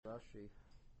Rashi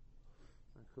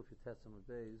and Kufi Tetzim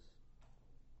Beis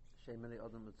Shem Many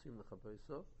Adam Mitzim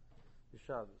Lechaboso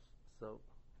Shabbos. So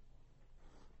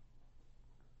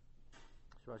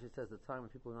Rashi says the time when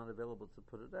people are not available to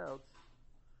put it out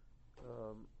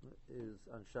is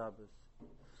on Shabbos.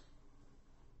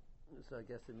 So I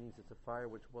guess it means it's a fire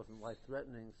which wasn't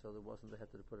life-threatening, so there wasn't the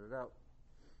heter to put it out.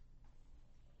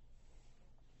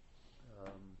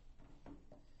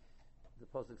 The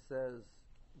pasuk says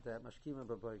that mashkima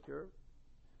b'boker,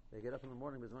 they get up in the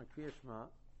morning with Kriya Shema,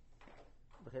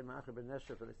 b'chein ma'acher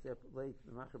b'neshev, but they stay up late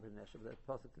ma'acher b'neshev. That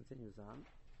pasuk continues on,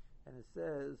 and it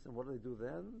says, and what do they do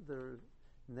then? They're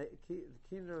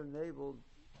kinder enabled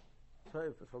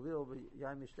toiv chalil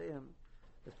b'yayim mishteim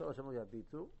b'spel Hashem lo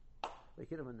yabitu. They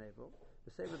kinder enable.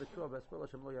 The same with the Torah b'spel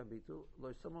Hashem lo yabitu lo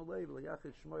yisamo leiv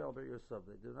l'yachid shmoy al b'yosov.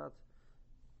 They do not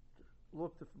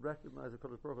look to recognize the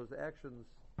Kodesh Baruch Hu's actions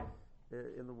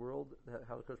in the world.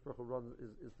 How the Kodesh Baruch Hu runs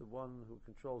is the one who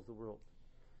controls the world.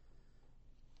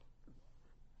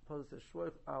 Pasuk says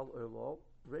shvoich al oilo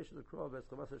reish the Torah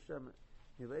b'eschamas Hashem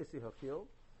nilesi hafil.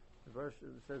 The verse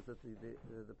says that the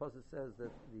pasuk says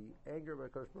that the anger by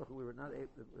Kodesh Baruch Hu, we were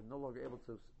no longer able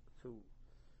to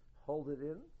hold it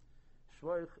in.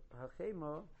 Shvoich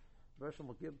hachema, Hashem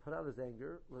will pour out his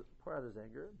anger.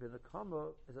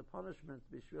 Binakama is a punishment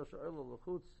b'shvil she'olah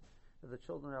l'chutz, that the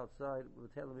children are outside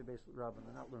with telemi based rabbin,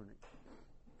 they're not learning.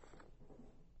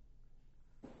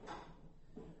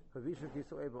 Havishu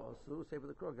kiso eba osu, say with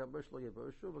the crow, gam bush lo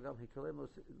yeboshu, but gam hikalemo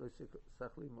lo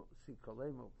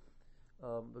sikalemo.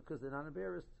 Because they're not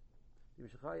embarrassed.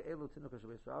 Why are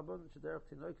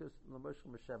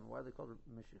they called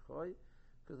Mishichai?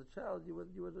 Because the child, you would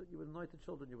anoint the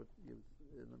children,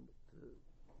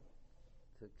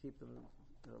 to keep them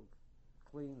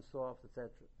clean, soft, etc.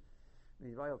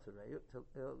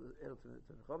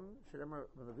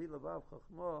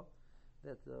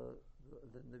 That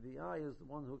the Nevi'ai is the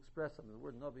one who expresses something. The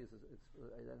word Navi is a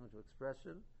language of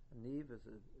expression. Niv is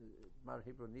modern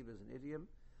Hebrew. Niv is an idiom.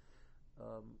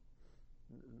 So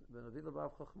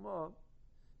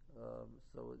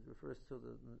it refers to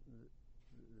the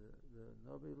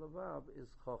Navi Lavav is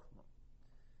Chochmah.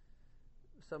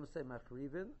 Some say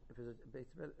Machrivin. If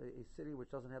it's a city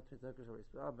which doesn't have Tnei or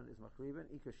Yisrael, is Machrivin.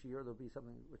 Ikashir, there'll be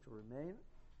something which will remain.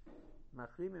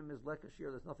 Machrivim is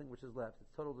Lekashir, there's nothing which is left.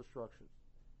 It's total destruction.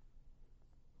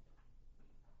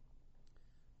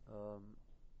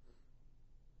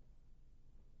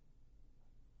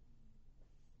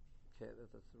 Okay, that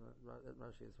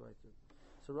Rashi is right too.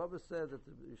 So Rabbi said that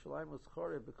the Yerushalayim was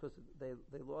Chorev because they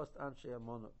lost Anshe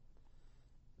Amona.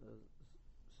 So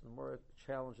the more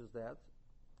challenges that.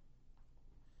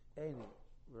 Eini,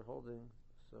 we're holding,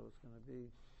 so it's going to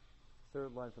be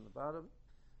third line from the bottom,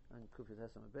 and Kufiyat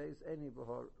Hesam Beis. Eini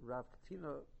b'hor Rav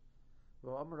Katina,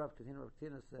 b'hor Amar Rav Katina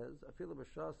says, Afilu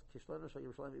b'shas kishlenu shal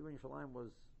Yerushalayim, even Yerushalayim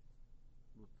was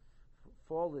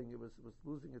falling, it was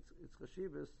losing its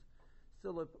chashivas.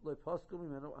 Still,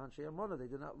 they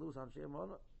did not lose Anshe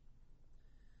Amona.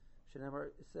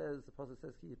 Shenemar says, the pasuk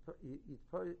says,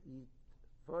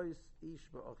 "Yitpois ish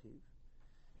ba'achiv,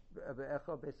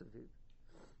 be'echa be'saviv."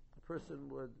 A person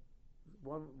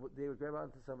they would grab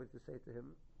onto somebody to say to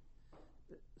him,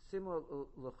 "Similar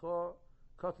lecha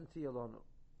katan tiyalonu."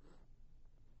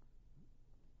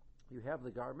 You have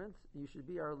the garment, you should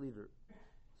be our leader.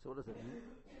 So what does it mean?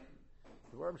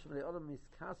 You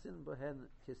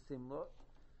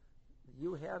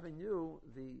have in you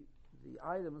the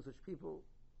items which people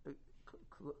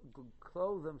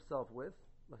clothe themselves with,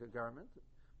 like a garment,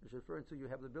 which is referring to you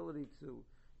have the ability to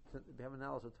have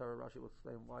analysis of Torah. Rashi will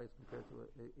explain why it's compared to a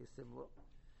similar.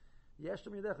 You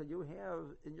have in your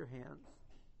hands.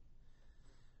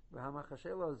 The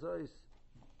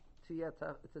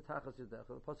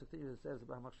pasuk continues, it says,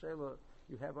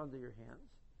 you have under your hands.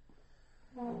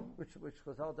 Which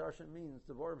Chazal Darshan means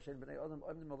the Borim Shein B'nei Adam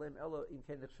Amdim Aleim Elo Im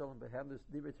Kein Nechsholim Behem. This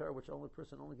Divrei Torah, which only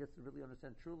person only gets to really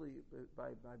understand truly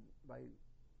by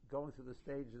going through the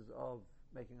stages of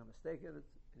making a mistake in it,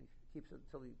 and he keeps it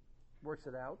until he works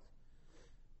it out.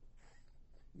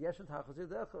 Yeshen Tachazir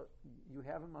Decha, you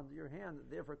have him under your hand.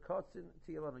 Therefore, Katzin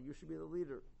Tiyalanu, you should be the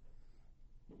leader.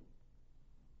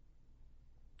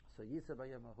 So Yisra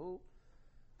Bayamahu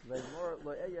Leimor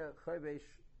Lo'eya Chaybesh.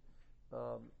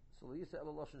 So the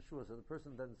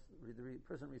person then the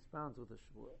person responds with a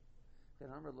shvua.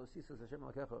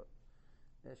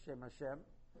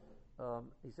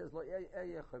 He says, what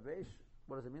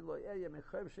does it mean?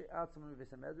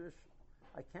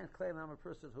 I can't claim I'm a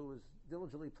person who has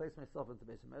diligently placed myself into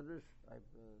Beis Medrash. I've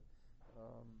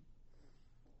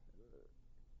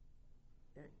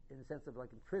in the sense of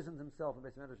like imprisoned himself in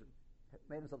Beis Medrash,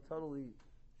 made himself totally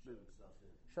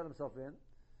shut himself in.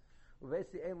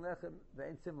 Basically, ein lechem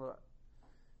ve'ein simla.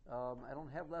 I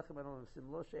don't have lechem, I don't have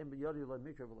simla. She'ein b'yodi lo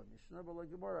mikra v'lo mishnah, but like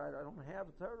Gemara, I don't have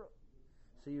Torah.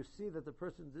 So you see that the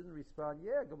person didn't respond.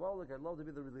 Yeah, Gavalik, I'd love to be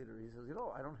the leader. He says,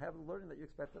 I don't have the learning that you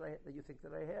expect that you think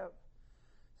that I have.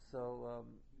 So,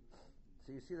 so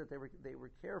you see that they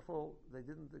were careful. They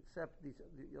didn't accept the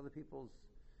other people's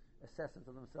assessment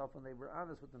of themselves, and they were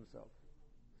honest with themselves.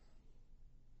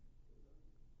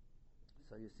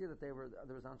 So you see that there was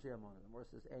Anshe Amon. The Gemara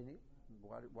says, Eini,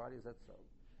 why is that so?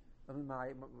 I mean,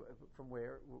 from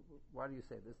where? Why do you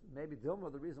say this? Maybe Dilma,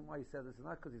 the reason why he said this is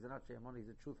not because he's an Anshe Amon, he's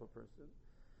a truthful person.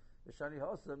 The Shani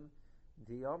Hosam,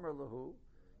 the Yomer Lahu,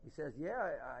 he says,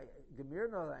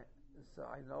 Gemirna, so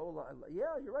I know,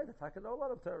 yeah, you're right, I can know a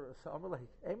lot of Torah. So I'm like,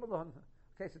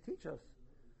 okay, so teach us.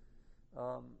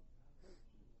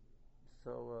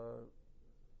 So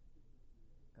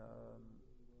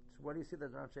what do you see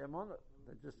that they're Anshe Amon?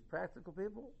 They're just practical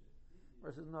people?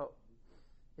 Versus no.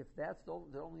 If that's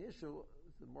the only issue,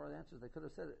 the more the answers they could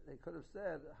have said,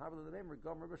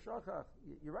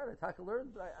 you're right, I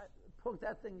learned, but I poked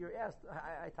that thing you asked,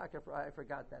 I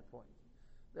forgot that point.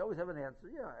 They always have an answer.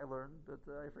 Yeah, I learned, but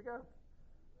I forgot.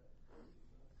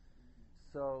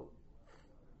 So,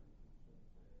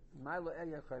 I'm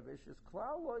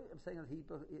saying that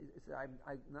I'm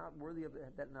not worthy of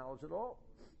that knowledge at all.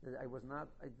 I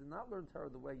did not learn Torah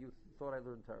the way you thought I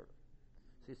learned Torah.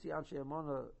 So you see, Anshe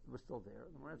Amona was still there.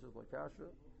 The more answer is like Kasha.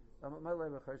 My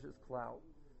level is cloud,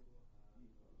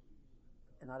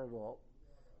 and not at all.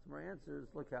 So my answer is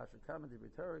like Kasha. Kama de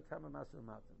Torah, Kama Maser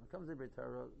Matan. When it comes to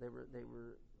Torah, they were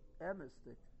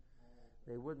emistic.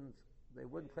 They wouldn't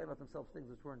claim about themselves things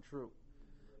which weren't true.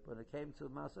 But when it came to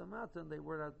Maser Matan, they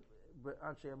were not. But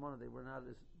Anshe Amona, they were not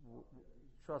as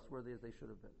trustworthy as they should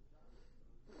have been.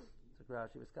 So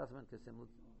Rashi was Kasaman Kasim.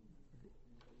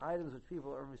 Items which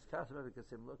people are miskasim because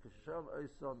they look at Shav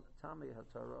Oison Tami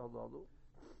Hatara Alalu.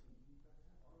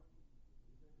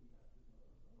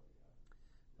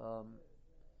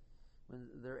 When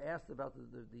they're asked about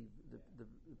the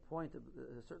point of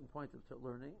a certain point of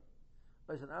learning,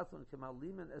 they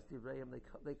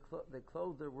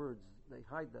close their words, they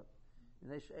hide them.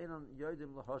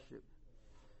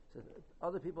 So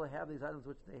other people have these items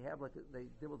which they have they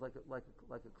deal with like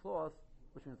a cloth,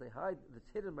 which means they hide. It's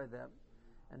hidden by them.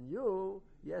 And you,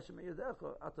 Yeshem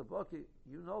Yudecha, Atabaki,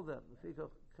 you know them. Be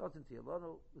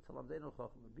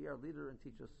our leader and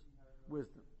teach us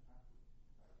wisdom.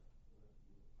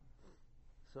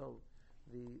 So,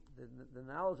 the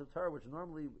knowledge of Torah, which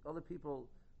normally other people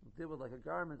deal with like a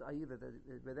garment, i.e., that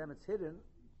by them it's hidden,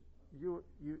 you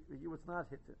it's not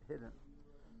hidden.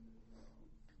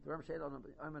 To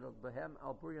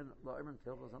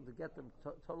get them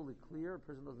totally clear, a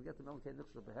person doesn't get them, so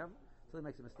he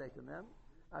makes a mistake in them.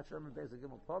 A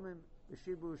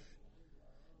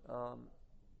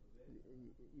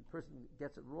person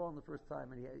gets it wrong the first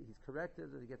time, and he's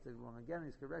corrected, and he gets it wrong again,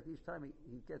 and he's corrected. Each time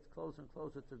he gets closer and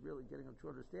closer to really getting a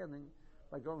true understanding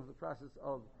by going through the process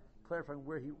of clarifying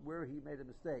where he made a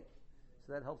mistake.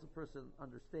 So that helps a person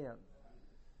understand.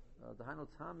 The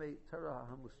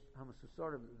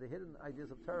hidden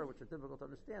ideas of Torah, which are difficult to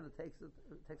understand, it takes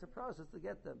a process to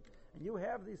get them. And you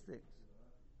have these things.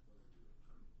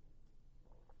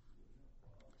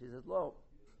 She says, I'm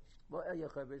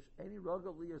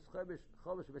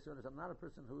not a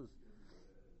person who's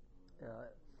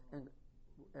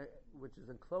which is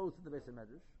enclosed in the base of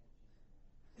Medrash.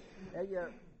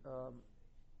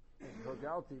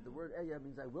 The word Eya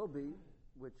means I will be,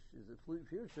 which is a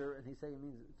future, and he's saying it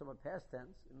means it's about past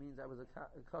tense. It means I was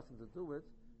accustomed to do it.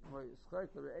 Which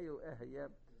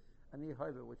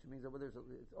means that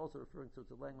it's also referring to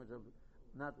the language of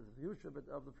not the future, but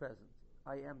of the present.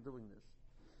 I am doing this.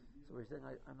 So he's saying,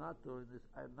 I'm not doing this.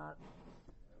 I'm not.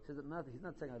 He says he's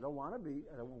not saying I don't want to be.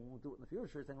 I won't do it in the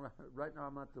future. He's saying right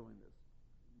now I'm not doing this.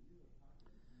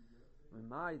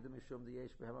 Where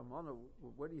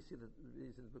do you see the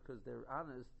reasons? Because they're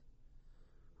honest.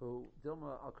 Who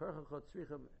Dilma al Karchachot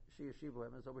Tzricham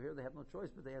Shiyashivohem is over here. They have no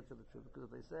choice, but they answer the truth because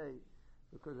if they say,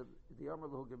 because of the Amar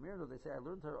Lahu Gemirno, they say I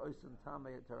learned Torah Oisin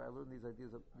Tamei Torah. I learned these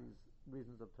ideas of these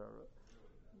reasons of Torah.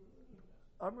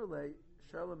 Amrle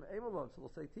Shalom Emalon. So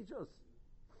they'll say, teach us.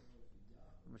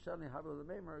 Mashani Habla the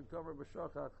Meimer Gomer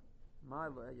B'Shachach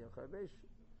Ma'lo Eyachabesh.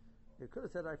 He could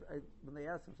have said, when they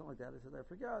asked him something like that, he said, I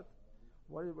forgot.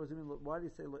 Why did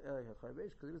he say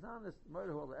Eyachabesh? Because he was honest.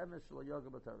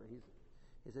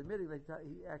 He's admitting that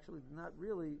he actually did not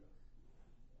really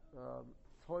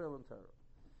toil in Torah.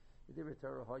 He did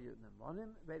Torah Hoyut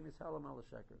Nemanim, Ve'im Yishalam Al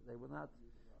Sheker. They would not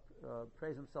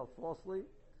praise himself falsely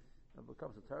and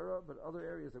becomes a Torah, but other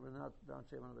areas that were not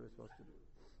Anshe Amon they were supposed to be.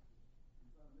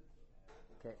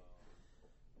 Okay.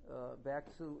 Back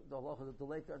to the halacha of the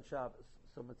lake on Shabbos.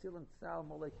 So Matzilin Tzal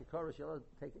Molek Yikoros, you'll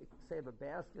save a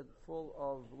basket full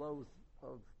of loaves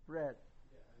of bread.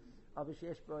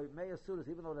 Avishesh by Meya Sudas,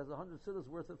 even though it has 100 Sudas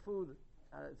worth of food,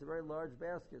 it's a very large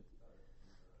basket.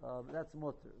 That's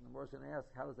mutter. The Gemara is going to ask,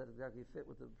 how does that exactly fit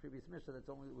with the previous Mishnah? It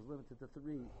was limited to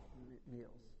 3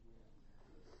 meals.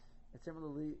 And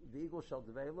similarly, the eagle shall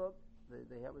develop.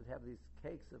 They would have these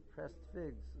cakes of pressed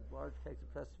figs, large cakes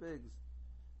of pressed figs.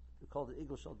 They're called the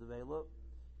eagle shall develop,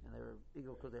 and they're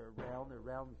eagle because they're round,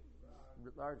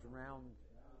 large round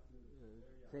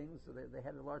things. So they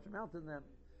had a large amount in them.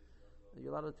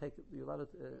 You're allowed to take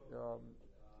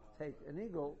an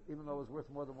eagle, even though it was worth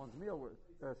more than one's meal worth,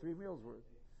 or 3 meals worth.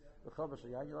 You're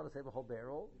allowed to save a whole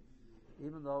barrel,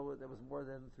 even though there was more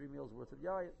than 3 meals worth of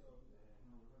yayin.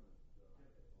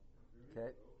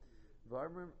 Okay.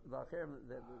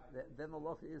 Then the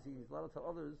loch is he's allowed to tell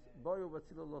others,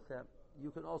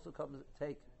 you can also come and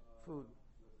take food.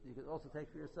 You can also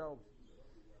take for yourselves.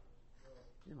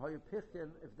 If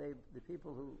the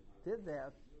people who did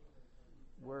that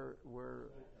were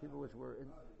people which were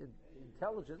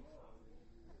intelligent. You're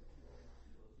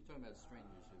talking about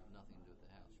strangers who have nothing to do with the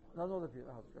house, right? No, the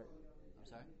people. House, right? I'm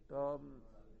sorry?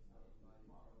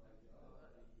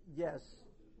 Yes,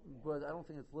 but I don't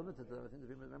think it's limited to them. I think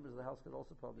the members of the house could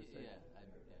also probably say.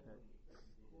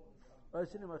 They'll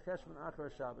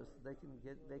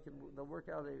work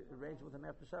out a arrangement with them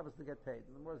after Shabbos to get paid.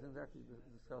 And the more than exactly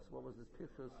discuss what was this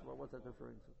pichus, what's that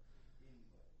referring to.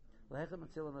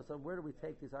 So where do we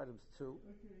take these items to?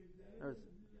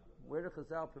 Where do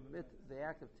Chazal permit the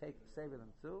act of saving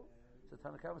them to? So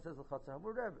Tanakama says the chatzah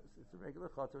hamureves. It's a regular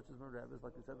chatzah, which is mureves,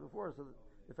 like we said before. So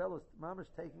the fellow is mamish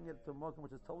taking it to a mokum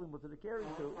which is totally mutter to carry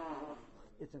to.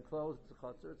 It's enclosed. It's a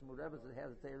chatzah. It's mureves. It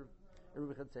has a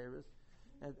eruvich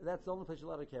and and that's the only place you're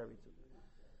allowed to carry to.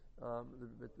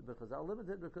 The Chazal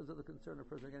limited because of the concern of a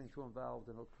person getting too involved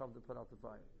and he'll come to put out the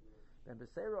fire. And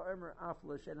Beseira Omer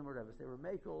Afla Shenem Revis. They were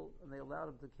makel and they allowed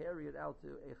him to carry it out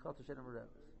to a Chatzah Shenem Revis.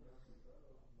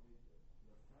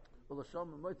 Well, Lashon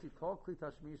Moitzi Kol Kli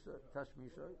Tashmisha.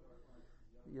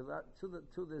 You allowed to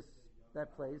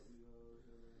that place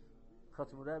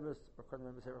Chatzah Revis or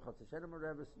Kodem Beseira Chatzah Shenem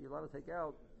Revis. You're allowed to take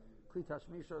out Kli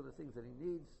Tashmisha, the things that he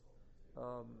needs,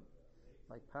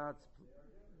 like pots,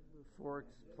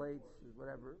 forks, plates,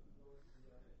 whatever.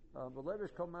 But later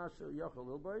Komasha Yochel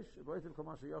Lilbosh, Boitim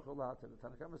Komasha Yochel Latin. The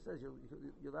Tanakama says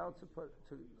you're allowed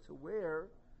to wear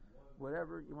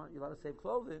whatever you want. You're allowed to save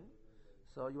clothing,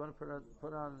 so you want to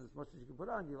put on as much as you can put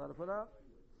on. You're allowed to put on.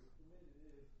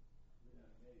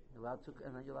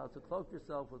 And then you're allowed to cloak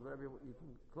yourself with whatever you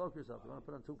can cloak yourself. You want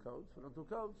to put on 2 coats, put on 2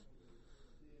 coats.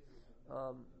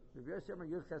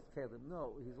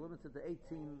 No, he's limited to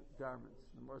 18 garments.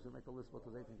 The Morris will make a list of what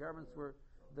those 18 garments were.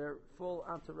 Their full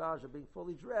entourage of being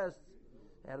fully dressed,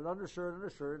 had an undershirt and a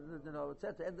shirt,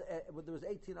 etc. And there was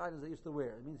 18 items they used to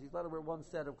wear. It means he's allowed to wear 1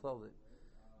 set of clothing,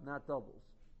 not doubles.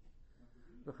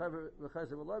 She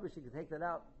can take that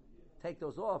out, take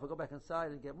those off, and go back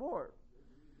inside and get more.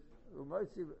 And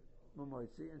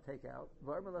take out.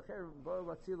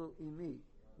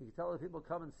 You can tell the people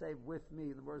come and save with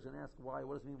me. The word's going to ask why.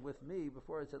 What does it mean with me?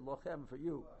 Before it said lochem for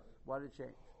you. Why did it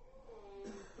change?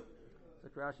 So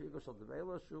Rashi Eagle Shal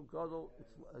Devela Shu Gadol.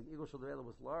 Eagle Shal Devela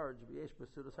was large. V'yesh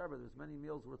B'Sudas Harbor. There's many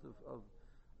meals worth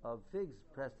of figs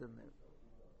pressed in there.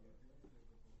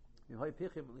 If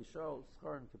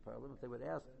they would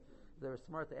ask, they were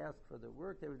smart to ask for their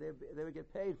work. They would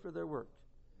get paid for their work.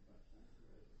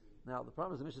 Now the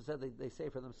problem is the Mishnah said they say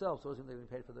for themselves, so it wasn't they were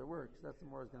paid for their work. So that's the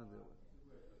more is going to do.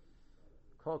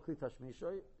 Call Kli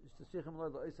Tashmishoy. It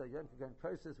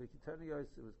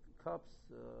was cups,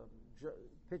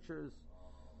 pitchers,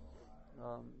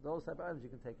 those type of items you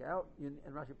can take out.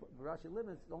 And Rashi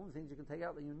limits the only things you can take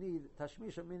out that you need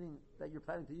Tashmisha, meaning that you're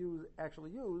planning to actually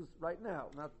use right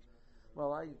now. Not,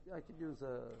 well, I could use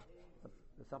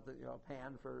something, a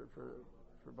pan for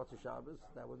Batzah Shabbos.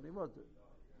 That wouldn't be mutter.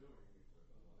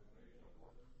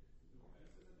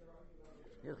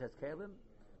 Hilches Kalim.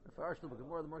 The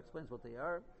more explains what they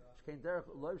are.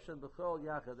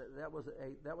 That was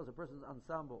a person's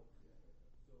ensemble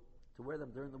to wear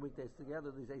them during the weekdays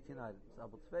together. These 18 items.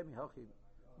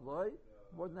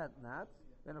 More than that, not.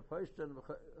 Then a person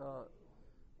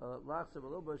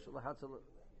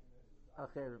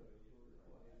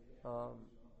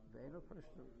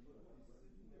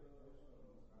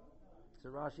so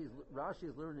Rashi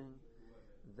is learning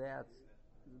that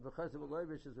the Chayz of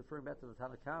Alovish is referring back to the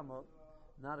Tanakama,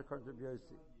 not according to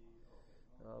B'Yossi.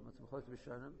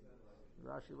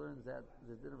 Rashi learns that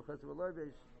the din of Chayz of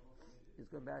Alovish is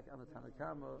going back on the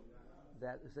Tanakama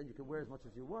that said you can wear as much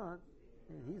as you want,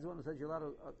 And he's the one who says you're allowed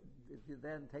to you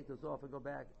then take those off and go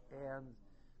back and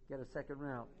get a second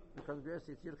round. Because of Yersi,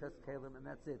 it's Yirches Kalim, and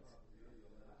that's it.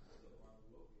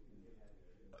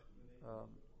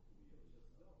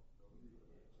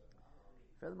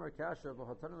 Furthermore, Kasha,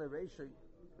 B'Hatanale Reisha,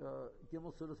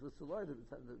 Gimel Sudas V'Suloy,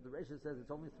 the Reisha says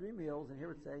it's only 3 meals, and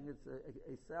here it's saying it's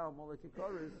a sal,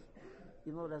 Molekikoris,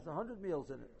 even though it has 100 meals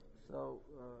in it. So,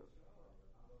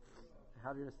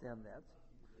 how do you understand that?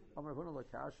 Amar Huna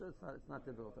L'Kasha, it's not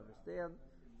difficult to understand.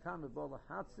 Kam B'Bola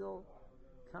Hatzil,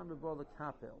 Kam B'Bola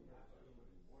Kapel.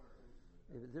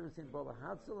 If it's difference between Bola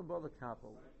Hatzil and Bola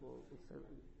Kapel, we'll explain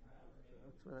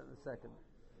that in a second.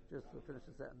 Just to finish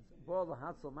the sentence. Bola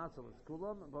Hatzil Matzil is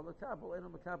Kulam, and Bola Kapel, Eno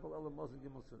Makapel, Elam Mos and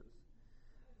Gimel Sudas.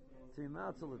 To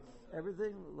Matzil, it's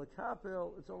everything.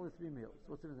 L'Kapel, it's only 3 meals.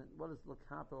 So what's the difference? What is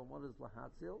L'Kapel and what is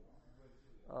L'Hatzil?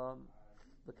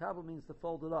 L'Kapel means to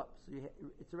fold it up. So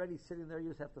it's already sitting there, you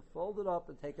just have to fold it up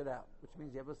and take it out, which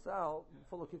means you have a sal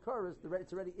full of kikaris,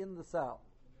 it's already in the sal.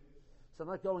 So I'm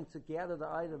not going to gather the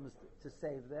items to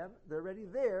save them. They're already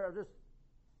there. I'm just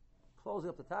closing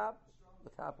up the top, the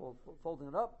Kapel, folding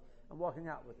it up, and walking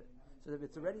out with it. So if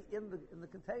it's already in the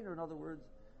container, in other words,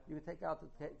 you can take out the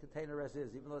container as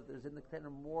is, even though there's in the container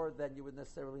more than you would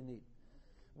necessarily need.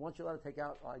 Once you're allowed to take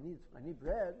out, I need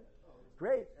bread.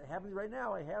 Great, I have it right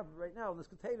now. I have right now in this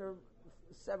container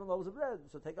 7 loaves of bread.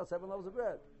 So take out 7 loaves of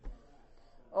bread.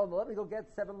 Oh, no, let me go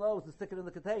get 7 loaves and stick it in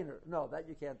the container. No, that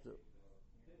you can't do.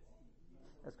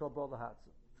 That's called Bola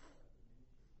Hatzil.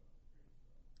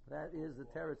 That is the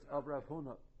teretz of Rav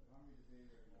Huna.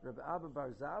 Rav Abba Bar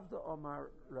Zavda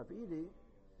Omar Rav Idi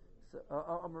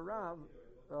Omar Rav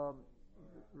Rav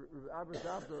Abba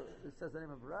Zavda, it says the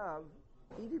name of Rav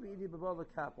Idi B'Idi B'Bola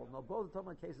Kapel. Now both are talking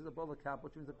about cases of Bola Kapel,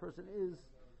 which means the person is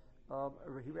he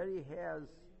already has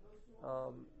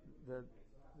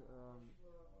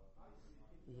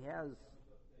he has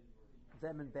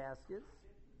them in baskets.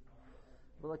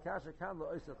 If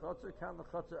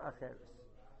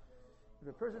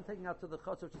a person taking out to the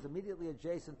chutzner, which is immediately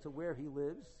adjacent to where he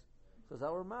lives, so it's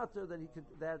our matter that he could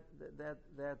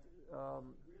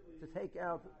to take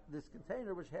out this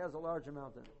container which has a large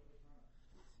amount in it.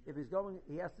 If he's going,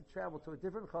 he has to travel to a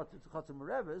different chutzner, to chutzner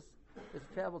merevis. He has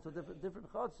to travel to a different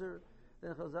chutzner.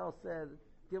 Then Chazal said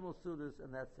gimel sudas,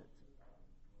 and that's it.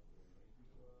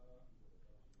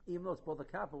 Even though it's both a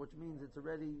kappa, which means it's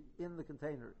already in the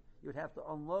container. You would have to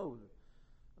unload.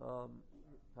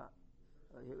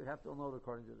 You would have to unload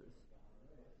according to this.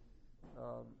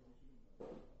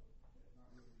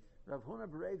 Rav Huna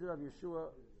Bereder of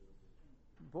Yeshua,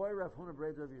 Rav Huna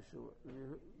Bereder of Yeshua.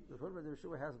 Rav Huna Bereder of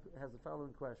Yeshua has the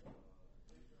following question.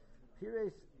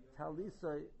 Pires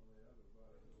talisai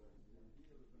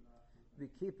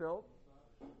v'kipel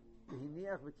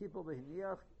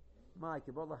v'hiniach mai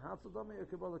kibola hatzal dami or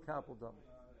kibola kapel dami.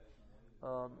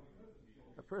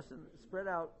 A person spread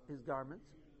out his garments,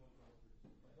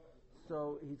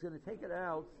 so he's going to take it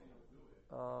out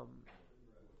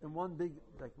in one big,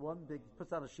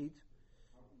 puts on a sheet,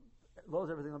 loads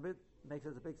everything on it, makes it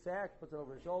as a big sack, puts it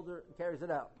over his shoulder, and carries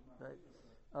it out. Right?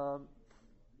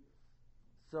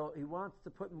 So he wants to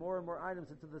put more and more items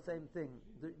into the same thing.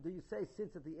 Do you say,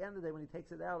 since at the end of the day when he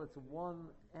takes it out, it's one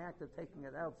act of taking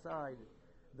it outside,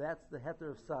 that's the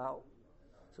heter of sal.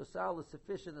 So sal is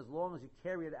sufficient as long as you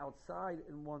carry it outside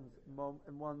in one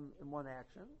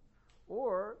action,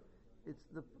 or it's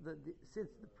since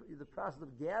the process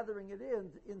of gathering it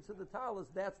into the talis,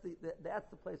 that's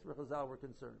the place where Chazal were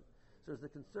concerned. So there's the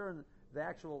concern, the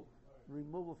actual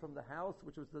removal from the house,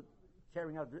 which was the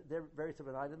carrying out various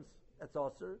different items. That's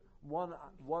also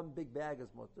one big bag is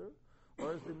mutter,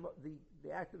 whereas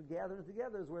the act of gathering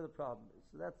together is where the problem is.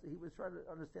 So that's he was trying to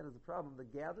understand as the problem, the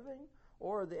gathering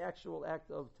or the actual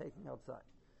act of taking outside.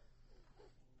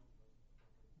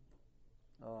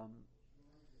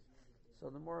 So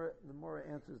the more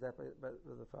answers that by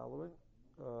the following.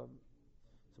 So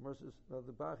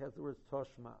the Bach has the words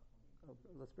toshma.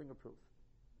 Let's bring a proof.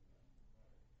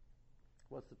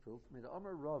 What's the proof? I mean, the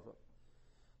Amar Rava.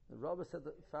 The Rava said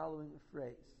the following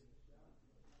phrase.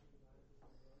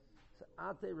 So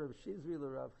Ate Rav Shizvi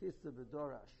Rav Chisda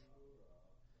B'Dorash.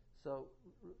 So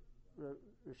Rav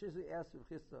Shizvi asked Rav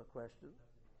Chisda a question.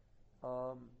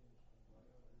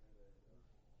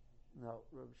 No,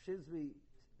 Rav Shizvi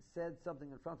said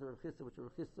something in front of Rav Chisda which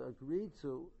Rav Chisda agreed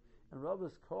to, and Rav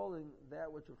is calling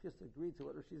that which Rav Chisda agreed to,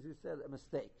 what Rav Shizvi said, a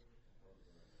mistake.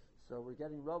 So we're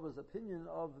getting Rava's opinion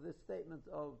of this statement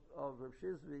of Rav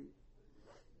Shizvi.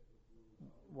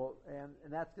 Well,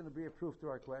 and that's going to be a proof to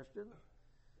our question.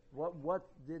 What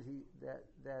did he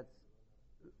that?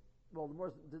 Well, the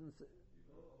Morse didn't say.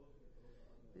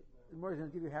 the Gemara is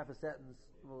going to give you half a sentence.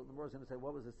 Well, the Gemara is going to say,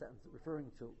 what was the sentence referring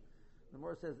to? The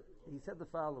Gemara says, he said the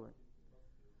following.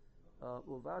 So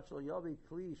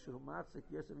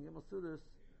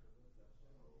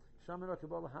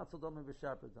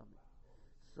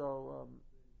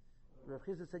Rav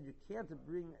Chisda said you can't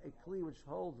bring a kli which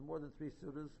holds more than 3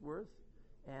 sudas worth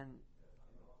and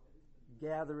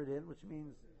gather it in, which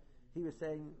means he was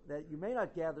saying that you may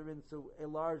not gather into a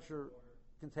larger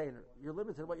container. You're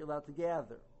limited to what you're allowed to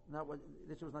gather. Not what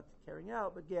the issue was not carrying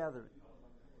out, but gathering.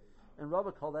 And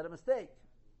Rava called that a mistake,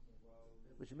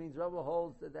 which means Rava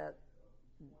holds that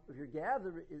if you're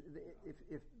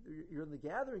if you're in the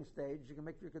gathering stage, you can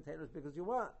make your container as big as you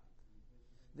want.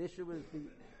 The issue is the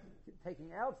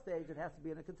taking out stage; it has to be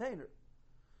in a container.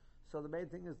 So the main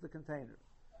thing is the container.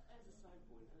 As a side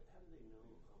point, how do they know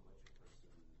how much a person,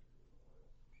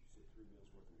 say 3 meals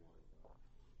worth of wine?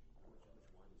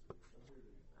 How much wine is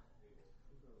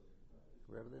in?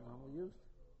 Wherever they normally used.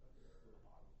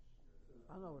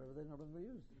 I don't know, wherever they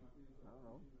normally used. I don't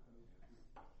know.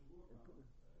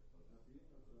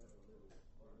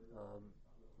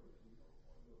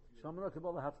 So Amalei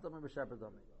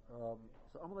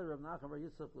Rav Nachman Bar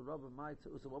Yitzchak l'Rav Mai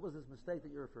to. So what was this mistake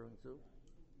that you're referring to?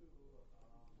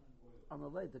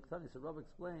 Amalei the Ktani. So Rav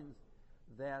explains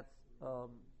that the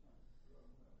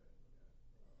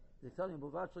Ktani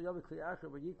Buvach Shel Yavi Kli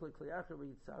Acher V'Yikli Kli Acher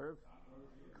V'Yitzarev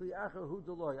Kli Acher Hu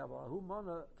Deloy Aval Hu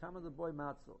Mana Kama the boy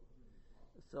Matzel.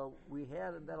 So we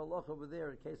had in that halacha over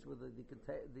there, in case where the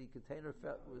container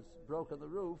was broke on the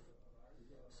roof.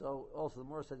 So also the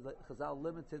Morah said that Chazal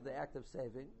limited the act of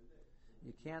saving.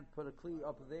 You can't put a kli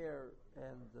up there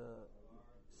and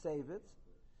save it.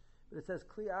 But it says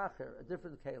kli acher, a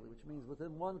different keli, which means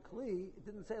within one kli, it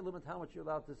didn't say limit how much you're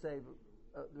allowed to save.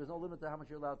 There's no limit to how much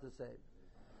you're allowed to save.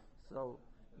 So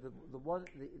the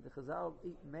Chazal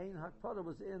main hakpada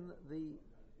was in the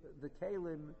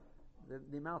kalim,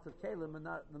 the amount of kalim, and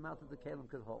not the amount that the kalim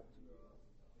could hold.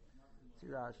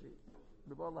 Tirashi,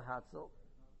 Rebbe Lahatzel.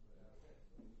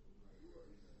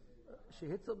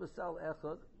 Shehitzel b'sal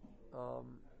echad.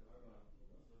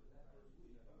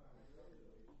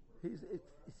 He's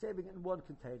saving it in one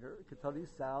container. Ketali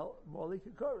sal moli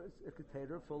kikoris, a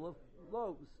container full of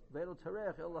loaves. Ve'lo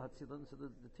terech el hatzilin. So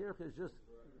the terech is just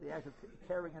the act of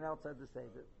carrying it outside to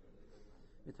save it.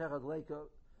 Mitechad leika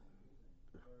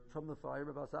from the fire.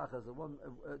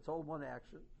 It's all one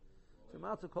action. So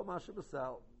matzah kol mashe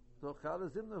b'sal. It's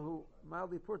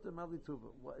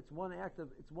one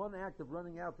act of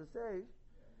running out to save.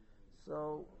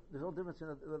 So there's no difference in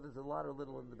whether there's a lot or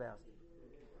little in the basket.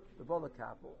 The bola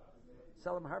kapel,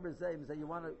 Salam Harbor Zaim is that you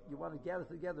want to gather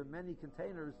together many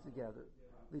containers together.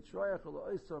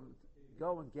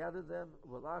 Go and gather them.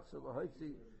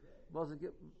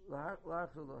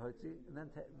 And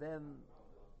then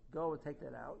go and take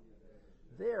that out.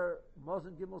 There,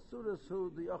 Mosin Gimel Sudas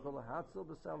who the Yochel Hatzel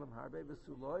b'Salim Harbe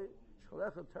b'Suloi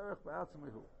Shcholechem Terech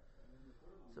b'Atzmihu.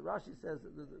 So Rashi says the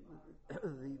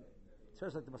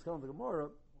just like the Maskal of the Gemara,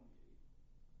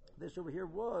 this over here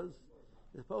was,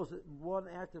 as opposed to one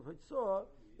act of Hitzah,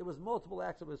 it was multiple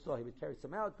acts of Hitzah. He would carry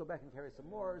some out, go back and carry some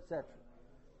more, etc.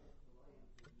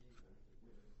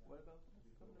 What about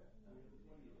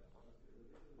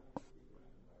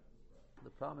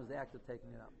the problem is the act of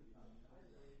taking it out.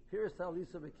 Here is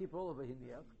Talisa Mekip Ola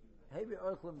V'Hiniach. Hevi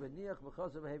Oichlim V'Hiniach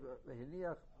V'Chazav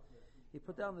V'Hiniach. He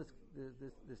put down this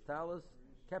talus,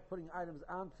 kept putting items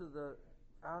onto that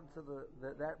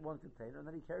one container, and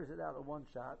then he carries it out in one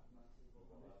shot.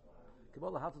 The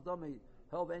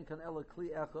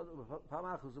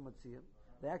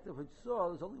act of Hitzah,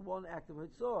 there's only one act of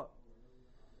Hitzah.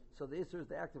 So the Isser is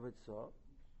the act of Hitzah.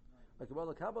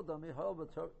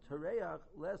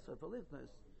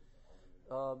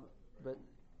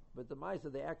 But the mice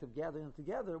of the act of gathering them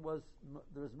together there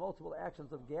was multiple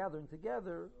actions of gathering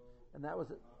together, and that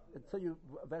was it, until you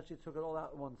eventually took it all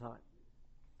out at one time.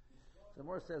 So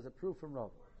Mor says a proof from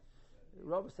Rav.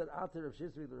 Rav said, "Ater Rav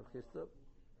Shizri Rav Chisda."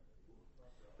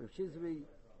 Rav Shizri,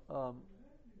 not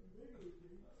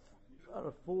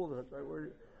a fool, that's the right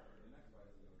word.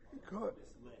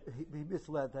 He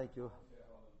misled. Thank you.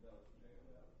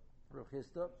 Rav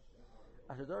Chisda.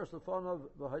 Ashadar Shlefanov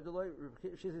B'Haydolai. Rav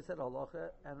Shizri said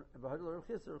halacha, and B'Haydolai Rav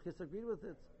Chisda agreed with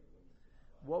it.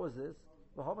 What was this?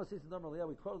 We quoted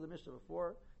the Mishnah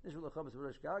before. The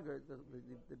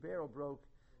barrel broke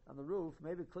on the roof.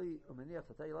 Maybe kli umeniach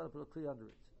to tell you allowed to put a kli under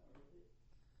it.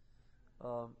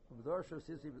 Rav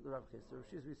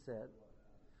Shizri said,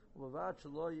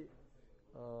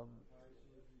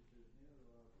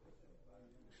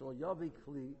 "Shlo yavi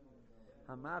kli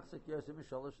hamachzik yosem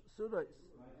mishalosh sudos."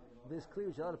 This clear,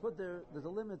 you're allowed to put there's a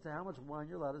limit to how much wine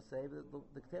you're allowed to save.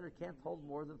 The container can't hold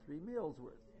more than 3 meals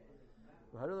worth.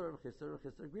 Rabbi Chisda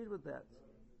agreed with that.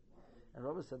 And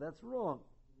Rabbi said that was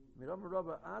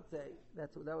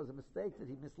a mistake that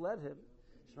he misled him.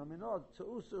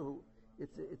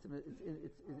 It's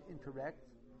incorrect.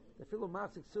 As long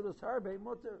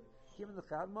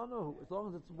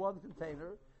as it's one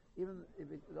container, even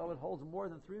though it holds more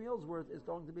than 3 meals worth, it's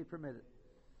going to be permitted.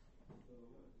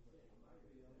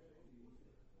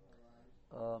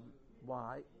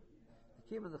 Why? The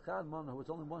kim of the chad manu, it's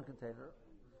only one container,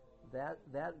 that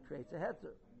creates a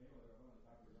heter.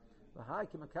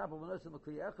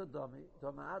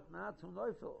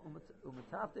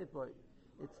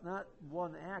 It's not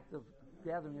one act of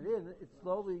gathering it in. It's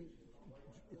slowly,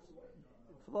 it's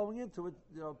flowing into it,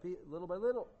 little by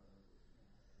little.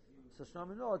 So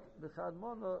shnaminot b'chad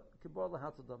manu kibor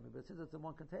lahatzadami. But since it's in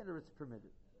one container, it's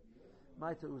permitted.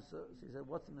 My Teusa, so he said,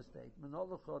 what's the mistake?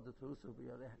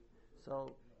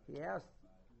 So he asked,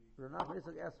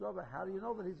 asked Rabbi, how do you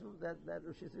know that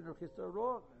Rosh Hashanah and Chisda are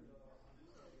wrong?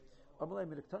 When the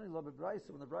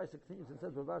Brisa continues and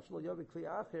says,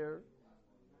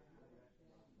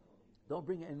 don't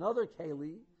bring another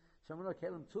keli.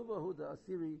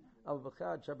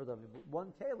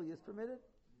 One keli is permitted,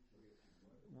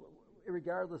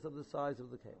 regardless of the size of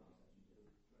the keli.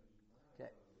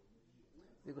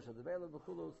 The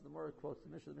Gemara quotes the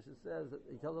Mishnah. The Mishnah says that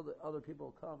he tells other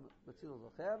people come,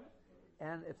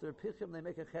 and if they're pichim, they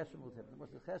make a cheshvan with him.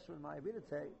 What's the cheshvan?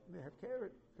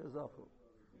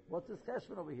 What's this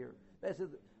cheshvan over here?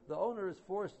 Basically, the owner is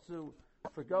forced to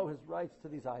forgo his rights to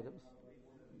these items.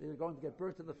 They're going to get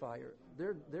burnt in the fire.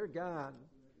 They're gone.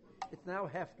 It's now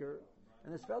hefker,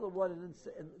 and this fellow went and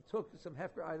took some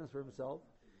hefker items for himself,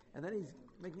 and then he's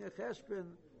making a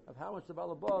cheshvan of how much the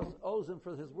balabas owes him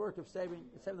for his work of saving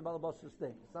the balabas's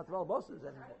thing. It's not the balabas's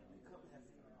anymore.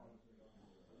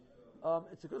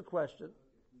 It's a good question.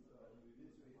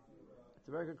 It's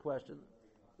a very good question.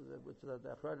 Which the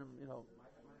Achronim,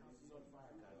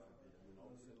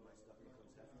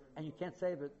 and you can't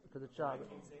save it because it's Shabbos. I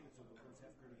can't save it, so it becomes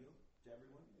hefker to you, to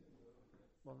everyone.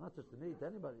 Well, not just to me, to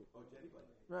anybody. Oh, to anybody.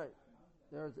 Right.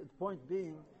 The point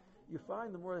being, you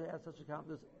find the more they have such a count.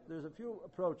 There's a few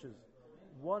approaches.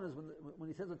 One is when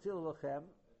he says "Atzil lachem,"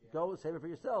 go save it for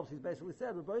yourselves. He's basically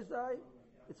said, "Rabbi,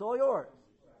 it's all yours."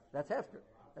 That's hefker.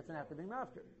 That's an act of being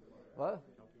mafker. What?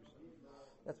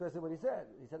 That's basically what he said.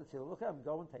 He said, "Atzil lachem,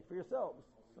 go and take for yourselves."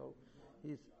 So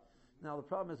now the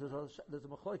problem is there's a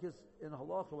machlokes in a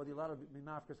halacha whether you're allowed to be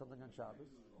mafker something on Shabbos.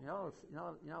 You're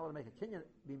not allowed to make a kinyan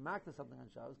be mafker something on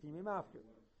Shabbos. Can you be mafker?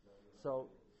 So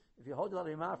if you hold you're allowed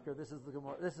to be mafker, this is the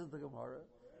Gemara.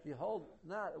 If you hold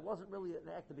not, it wasn't really an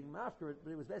act of being mafker,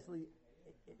 but it was basically,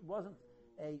 it wasn't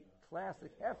a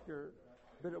classic hefker,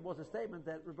 but it was a statement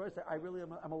that reversed that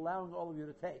I'm allowing all of you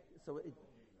to take. So it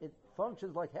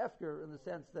functions like hefker in the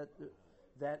sense that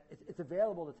it's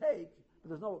available to take, but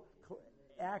there's no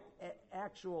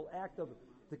actual act of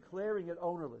declaring it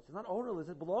ownerless. It's not ownerless;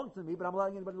 it belongs to me, but I'm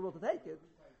allowing anybody in the world to take it.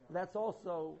 That's what's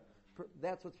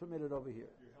permitted over here.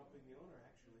 You're helping the owner,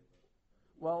 actually.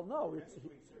 Well,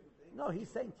 no, he's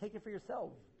saying take it for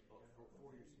yourself.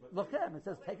 Look at him. It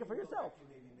says take it for yourself.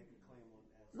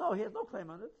 No, he has no claim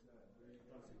on it.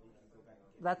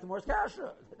 That's the Morse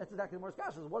Kasha. That's exactly the Morse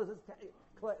Kasha. What is this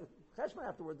Cheshman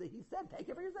afterwards? He said take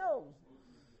it for yourselves.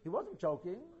 He wasn't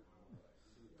joking.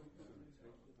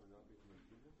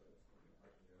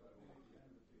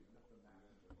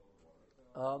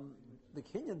 The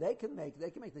kinyan they can make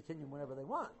the kinyan whenever they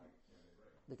want.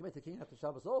 They can make the kinyan after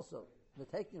Shabbos also. They're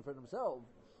taking it for themselves.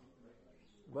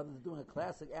 Whether they're doing a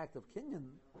classic act of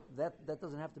kinyan, that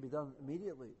doesn't have to be done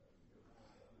immediately.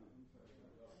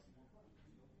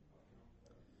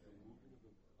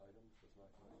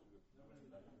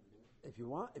 If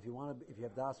you have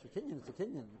das for kinyan, it's a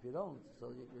kinyan. If you don't,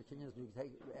 so your kinyan is you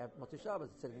take at Motzei Shabbos,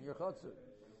 it's sitting in your chutzner.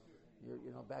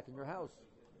 You're back in your house.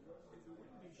 If it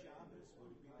wouldn't be Shabbos,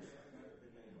 would it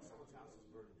be someone's house is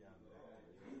burning down?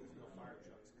 There's no fire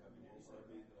trucks coming in. So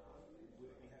would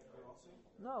it be hefker also?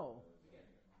 No.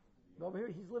 But over here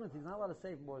he's limited. He's not allowed to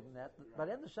save more than that. By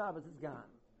the end of Shabbos, it's gone.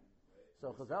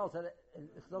 So Chazal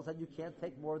said you can't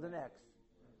take more than X,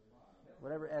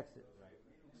 whatever X is.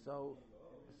 So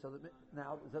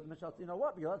now the Mishnah, you know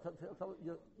what? You're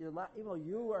even though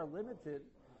you are limited,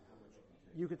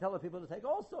 you can tell the people to take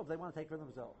also if they want to take for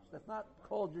themselves. That's not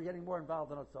called you're getting more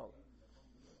involved than Otzol.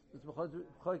 It's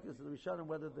B'chok is the Rishonim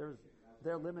whether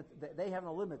their limit. They have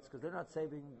no limits because they're not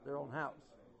saving their own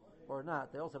house or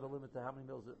not. They also have a limit to how many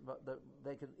meals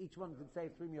they can. Each one can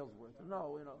save 3 meals worth.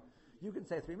 No, you can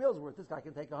say 3 meals worth. This guy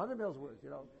can take 100 meals worth.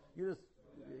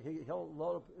 he'll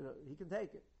load up, he can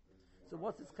take it. So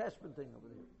what's this cheshbon thing over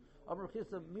here? Amar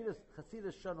Chisa midas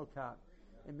chasidas shanokan.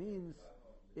 It means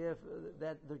if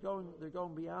that they're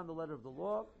going beyond the letter of the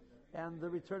law, and they're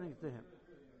returning to him.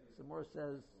 So Mor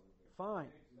says,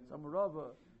 fine. So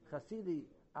Amarava chasidi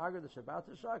agar the Shabbat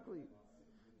shakli.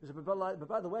 But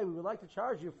by the way, we would like to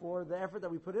charge you for the effort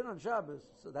that we put in on Shabbos.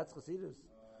 So that's chasidus.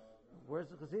 Where's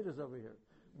the chasidus over here?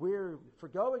 We're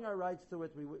forgoing our rights to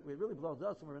it. We really belong to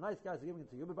us, and we're nice guys for giving it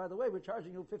to you. But by the way, we're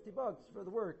charging you $50 for the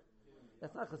work.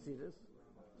 That's not chasidus.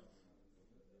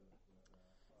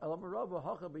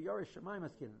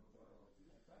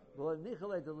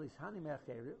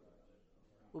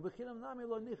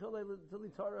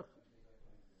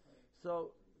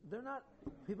 So they're not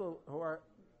people who are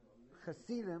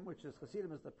Hasidim, which is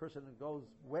Hasidim is the person who goes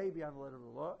way beyond the letter of the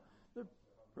law. The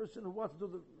person who wants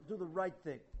to do the right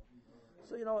thing.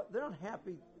 So they're not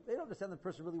happy. They don't understand the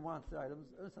person really wants the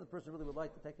items. They understand the person really would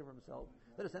like to take care of himself.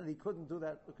 They understand that he couldn't do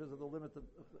that because of the limit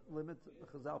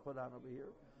Chazal put on over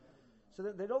here. So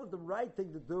they know that the right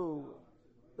thing to do,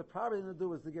 the proper thing to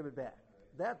do, is to give it back.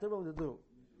 That they're willing to do,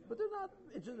 but they're not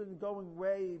interested in going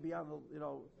way beyond the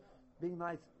being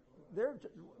nice. They're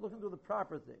looking to do the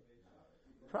proper thing.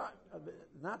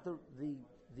 Not the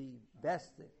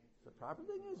best thing. The proper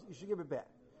thing is you should give it back.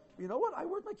 You know what? I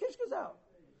worked my kishkas out.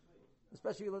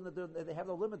 Especially when they have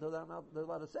no limit to that amount they're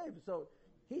allowed to save. So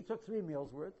he took 3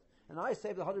 meals worth, and I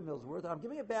saved 100 meals worth, and I'm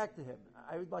giving it back to him.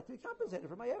 I would like to be compensated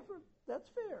for my effort. That's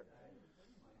fair.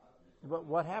 But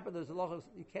what happened is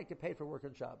you can't get paid for work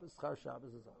on Shabbos. Schar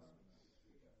Shabbos is also.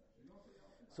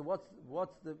 So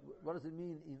what does it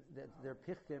mean that they're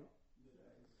pichkim?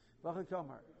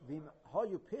 V'chakamar v'im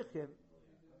hayu pichkim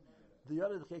the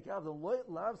other chekav the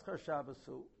lav schar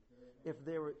Shabbosu. If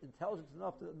they were intelligent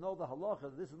enough to know the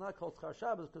halacha, this is not called schar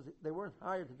Shabbos because they weren't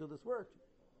hired to do this work.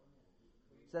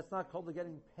 So that's not called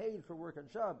getting paid for work on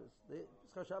Shabbos.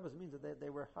 Schar Shabbos means that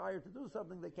they were hired to do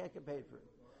something they can't get paid for it.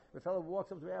 If a fellow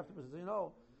walks up to me afterwards and says,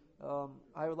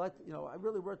 I would like to, I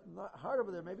really worked hard over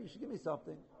there, maybe you should give me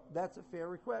something. That's a fair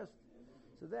request.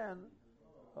 So then,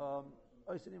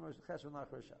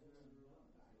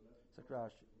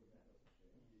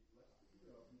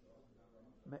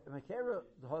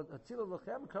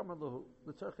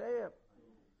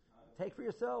 take for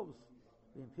yourselves.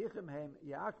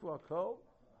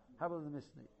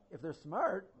 If they're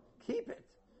smart, keep it.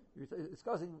 You're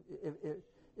discussing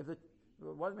if the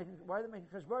why are they making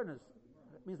cheshbonos?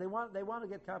 It means they want to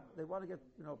get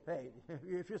paid.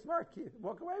 If you're smart,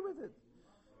 walk away with it.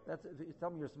 That's if you tell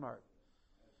me you're smart.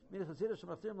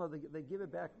 They give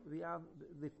it back beyond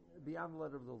the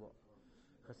letter of the law.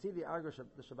 Chasidi argo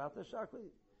the Shabbat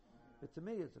shakli. But to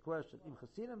me, it's a question. Im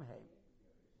chasidim heim.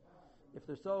 If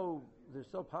they're so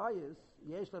pious,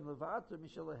 yesh lem levater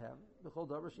mishalehem b'chol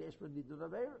davar sheyesh b'nidun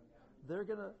aveira. They're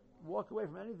going to walk away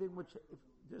from anything which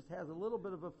just has a little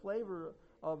bit of a flavor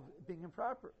of being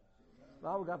improper.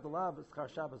 Now we got the law of Schar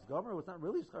Shabbos Gomer. It's not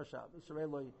really Schar Shabbos.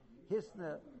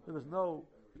 There was no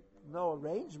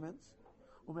arrangements.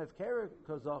 Umevkera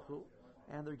kozachu,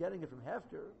 and they're getting it from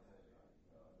Hefker.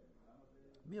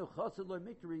 Mil chassid loy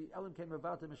mikri elim ken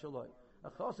mevata mishaloi. A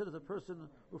chassid is a person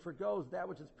who forgoes that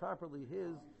which is properly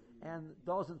his and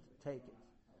doesn't take it.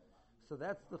 So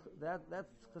that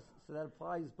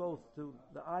applies both to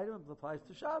the item, it applies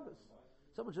to Shabbos.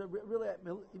 Someone should really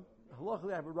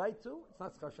halachically have a right to. It's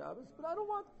not Schar Shabbos, but I don't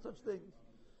want such things.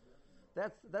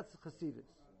 That's Chasidus.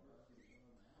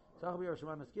 He's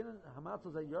Yerushalayim,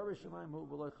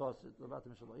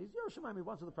 he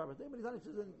wants to do the proper thing, but he's not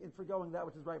interested in forgoing that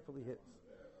which is rightfully his.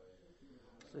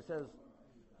 So he says,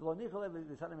 he doesn't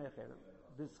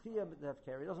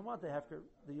want the hefker.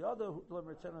 The other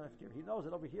he knows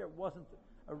that over here it wasn't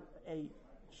a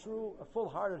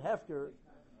full-hearted hefker.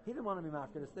 He didn't want to be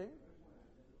mafker this thing.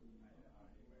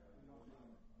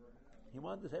 He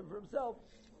wanted to save it for himself.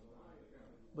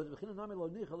 But the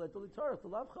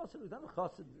lav chassid is not a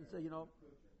chassid.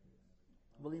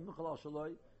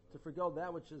 To forgo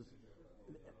that which is,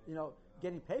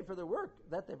 getting paid for their work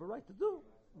that they have a right to do.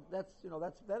 That's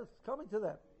coming to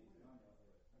them.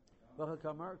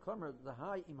 The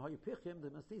high im hayu pichim the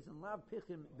mastis and lav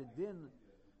pichim bedin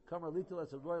kamar litul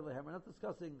as a royal lehem. We're not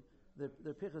discussing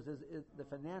the pichus is the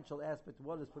financial aspect,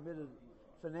 what is permitted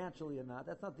financially or not.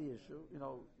 That's not the issue. In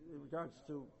regards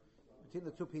to between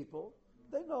the two people,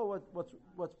 they know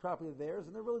what's properly theirs,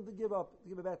 and they're willing to give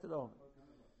it back to the owner.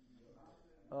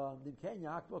 If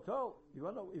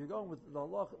you're going with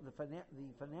the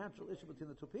financial issue between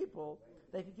the two people,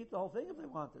 they can keep the whole thing if they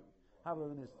wanted.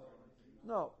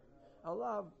 No,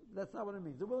 Allah, that's not what it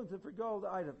means. They're willing to forgo the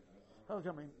item.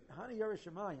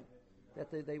 that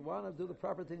they want to do the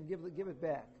proper thing and give it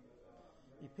back.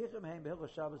 If they're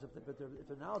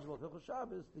knowledgeable of Hilchos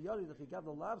Shabbos, the Yodi, if you got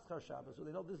the Lav Schar Shabbos, so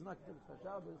they know this is not Schar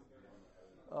Shabbos,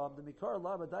 the Mikar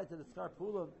Lav Adai to the Schar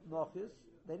Pula Nochis,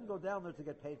 they didn't go down there to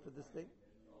get paid for this thing.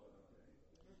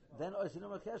 Then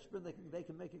they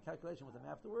can make a calculation with them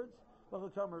afterwards. Now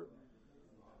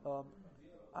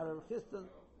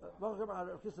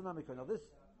this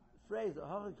phrase,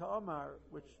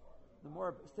 which the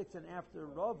more sticks in after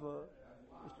Rava,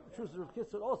 Truth of Rav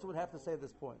Kitzur also would have to say at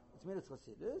this point. It's Midas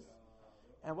Chasidus.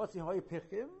 And what's the Hoy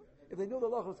Pichim? If they knew the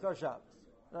Loch of Schar Shabbos,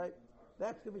 right?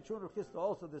 That's going to be true in Rav Kitzur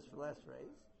also, this last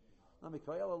phrase. But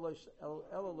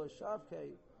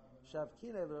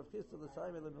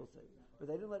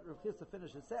they didn't let Rav Kitzur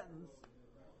finish his sentence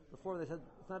before they said,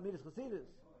 it's not Midas Chasidus.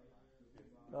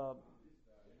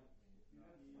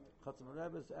 Chatzim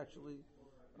Rebbe actually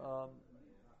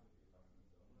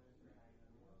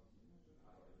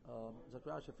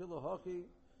Zakrash Shafilo Hoki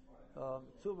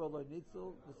Tzuva Loi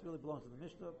Nitzel. This really belongs to the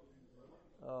Mishnah.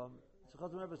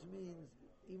 Chatzim Rebbe means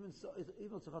even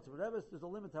Chatzim Rebbe, there's a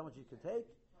limit to how much you can take.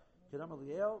 Kedam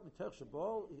Eliel Mitoch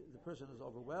Shabol, the person is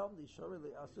overwhelmed. Ishari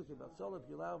Asuki Batzola, if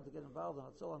you allow him to get involved in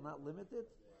Atzola, not limited.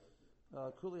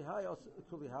 Kuli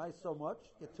High, so much,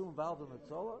 get too involved in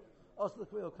Atzola, also the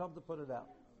Kriya will come to put it out.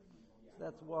 So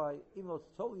that's why, even though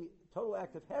it's total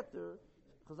act of heter,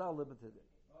 Chazal limited it,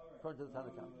 according to the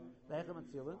Tanakh. The Hechem and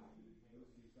Tzilin.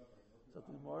 So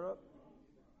to Gemara,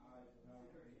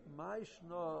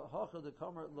 Ma'ishna Hacha de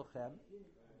Kamer Lochem.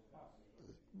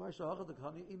 Ma'ishna Hacha de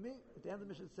Kamer Imi. At the end of the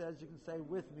mission says you can say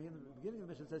with me. In the beginning of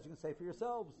the mission says you can say for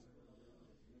yourselves.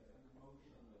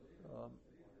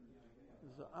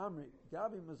 So Amri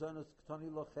Gabi Mazonos Ketani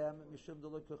Lochem Mishum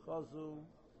Delikachazu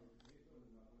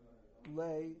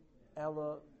Lei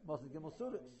Ella Mosne Gimel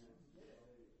Sudas.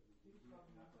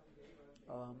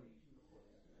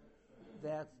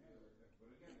 That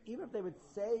even if they would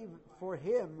save for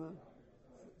him,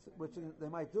 which they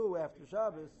might do after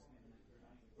Shabbos,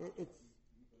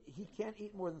 he can't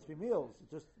eat more than 3 meals.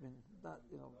 It's just, that's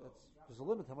there's a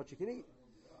limit how much you can eat.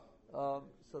 So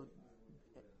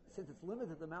since it's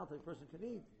limited the amount that a person can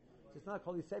eat, it's not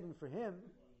called he's saving for him.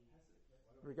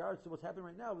 In regards to what's happening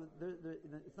right now,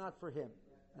 it's not for him.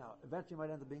 Now, eventually it might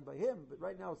end up being by him, but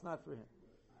right now it's not for him.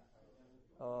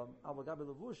 A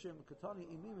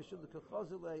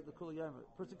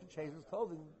person can change his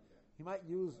clothing.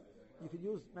 You could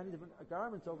use many different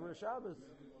garments over a Shabbos.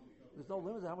 There's no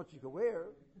limit to how much you can wear.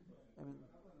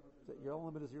 Your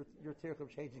only limit is your tier of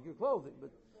changing your clothing.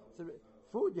 But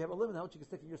food, you have a limit how much you can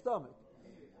stick in your stomach.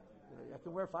 I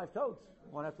can wear 5 coats,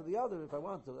 one after the other, if I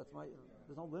want to. There's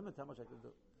no limit to how much I can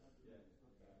do.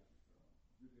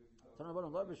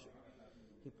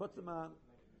 He puts them on.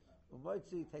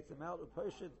 He takes them out,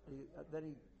 then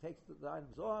he takes the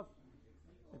items off,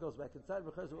 and goes back inside.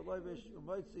 So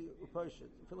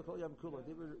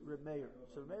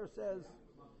Meir says,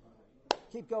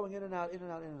 keep going in and out, in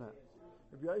and out, in and out.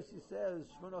 Rabbi Yossi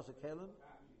says,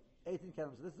 18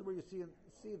 kelim. So this is where you see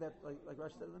that, like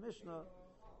Rashi said in the Mishnah,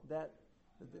 that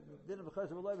the din of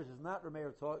B'chayz V'loivish is not Rabbi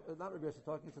Yossi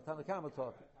talking, it's a Tanakama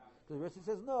talking. Because Rabbi Yossi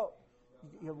says, no,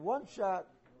 you have one shot,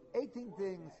 18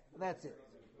 things, and that's it.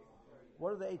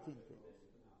 What are the 18 things?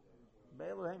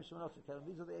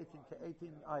 These are the 18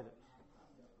 items.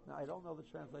 Now, I don't know the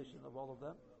translation of all of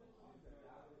them.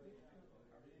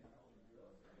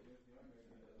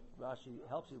 Rashi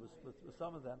helps you with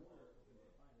some of them.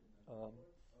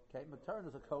 Matern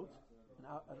is a coat,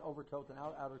 an overcoat, an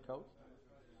outer coat.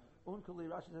 Unkali,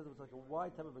 Rashi says it was like a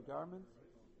wide type of a garment.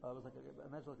 It was I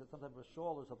imagine some type of a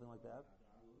shawl or something like that.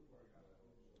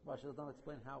 Rashi does not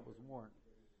explain how it was worn.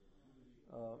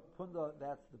 Punda,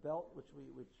 that's the belt, which we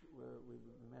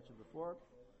mentioned before.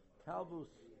 Kalbus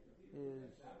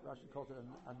is, Rashi calls it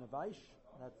a nevaish.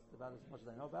 That's about as much as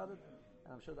I know about it.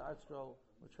 And I'm sure the art scroll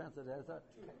would translate it as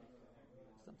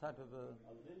some type of a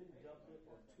linen doublet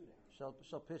or tunic.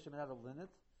 Shall pish him out of linen.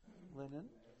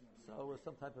 So it was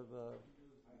some type of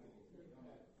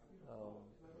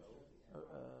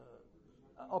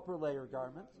upper layer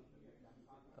garment.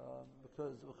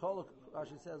 Because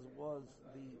Rashi says was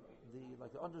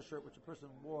the undershirt which a person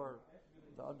wore,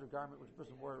 the undergarment which a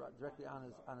person wore directly on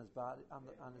his body,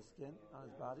 on his skin, on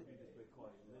his body.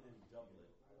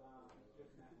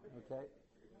 Okay.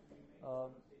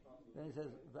 Then he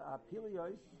says the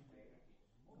apilios.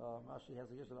 Rashi has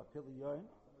a use of apilion,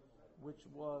 which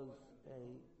was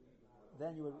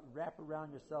then you would wrap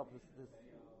around yourself this.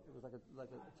 It was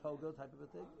like a toga type of a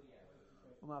thing.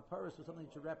 Paris was something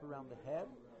that you wrap around the head.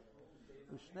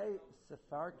 Ushnei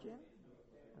sefarkin,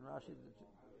 and Rashi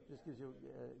just gives you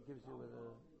with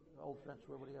an old French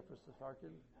word. What do you got for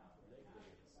sefarkin?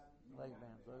 Leg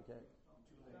bands, okay.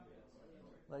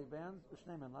 Leg bands.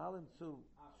 B'shnei menlalim, two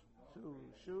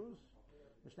shoes.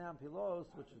 B'shnei pilos,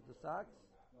 which is the socks.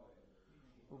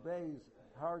 Ubei's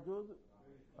hargud,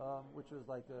 which was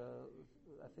like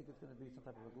I think it's going to be some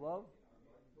type of a glove.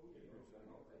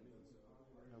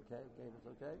 Okay, it's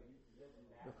okay.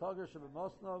 The chager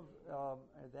shebemosnov,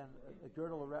 and then a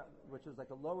girdle around, which is like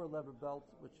a lower leather belt,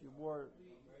 which you wore,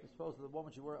 as opposed to the one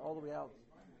which you wore all the way out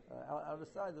of the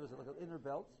side. There was like an inner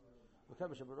belt. A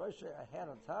hat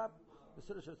on top,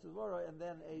 and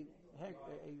then a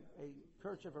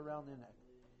kerchief around their neck.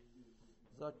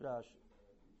 Zakrash.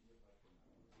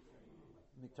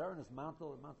 Miktarin is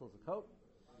mantle, and mantle is a coat.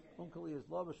 Unkali is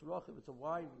lavish rochiv, it's a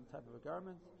wide type of a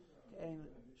garment. Ein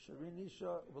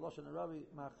sharinisha, v'loshan arabi,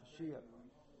 machshia.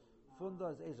 Funda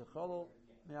is eza cholol,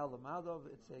 me'al lamadov,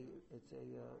 it's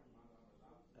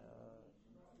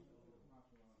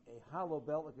a hollow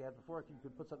belt like we had before. You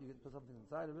could put something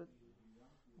inside of it,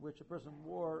 which a person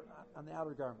wore on the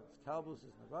outer garments. Kalbus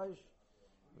is navaish,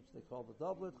 which they call the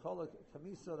doublet. Cholak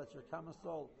kamisa, that's your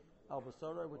camisole.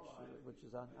 Albasora, which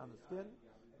is on the skin.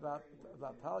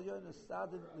 Vapalyon is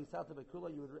sadin lisata bekula.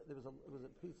 There was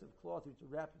a piece of cloth which the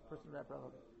person wrap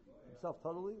around himself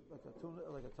totally, like a tuna,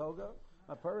 like a toga.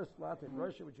 Maparis latin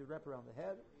rosha, which you wrap around the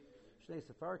head. Shnei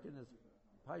sefarkin is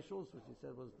paishuls, which he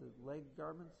said was the leg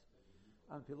garments.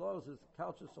 On pilos is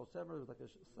couches sosemer, was like a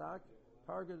sack.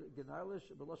 Parga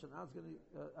genailish, beloshan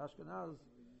Ashkenaz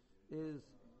is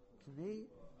kni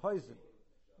hoizen,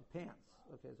 pants.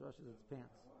 Okay, so Rashi says it's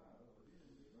pants.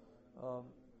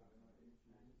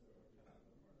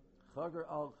 Chager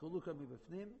al chuluka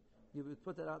mibifnim. You would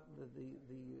put that out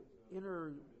the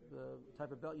inner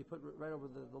type of belt. You put right over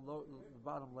the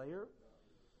bottom layer.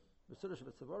 A person,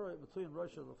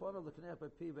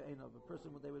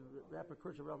 they would wrap a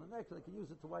kerchief around the neck so they could use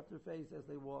it to wipe their face as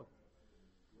they walk.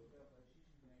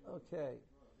 Okay.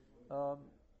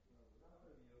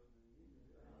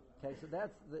 Okay, so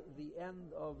that's the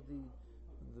end of the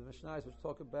Mishnahs, which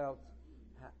talk about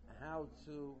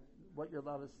what you're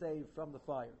allowed to save from the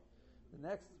fire. The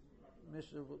next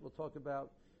Mishnah we'll talk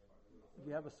about, if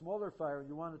you have a smaller fire and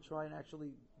you want to try and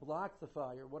actually block the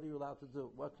fire, what are you allowed to do?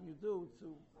 What can you do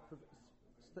to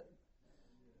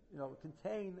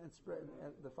contain and spread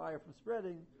the fire from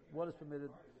spreading? What is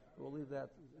permitted? We'll leave that.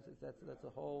 That's a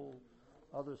whole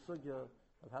other sugya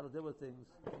of how to deal with things,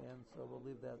 and so we'll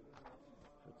leave that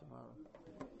for tomorrow.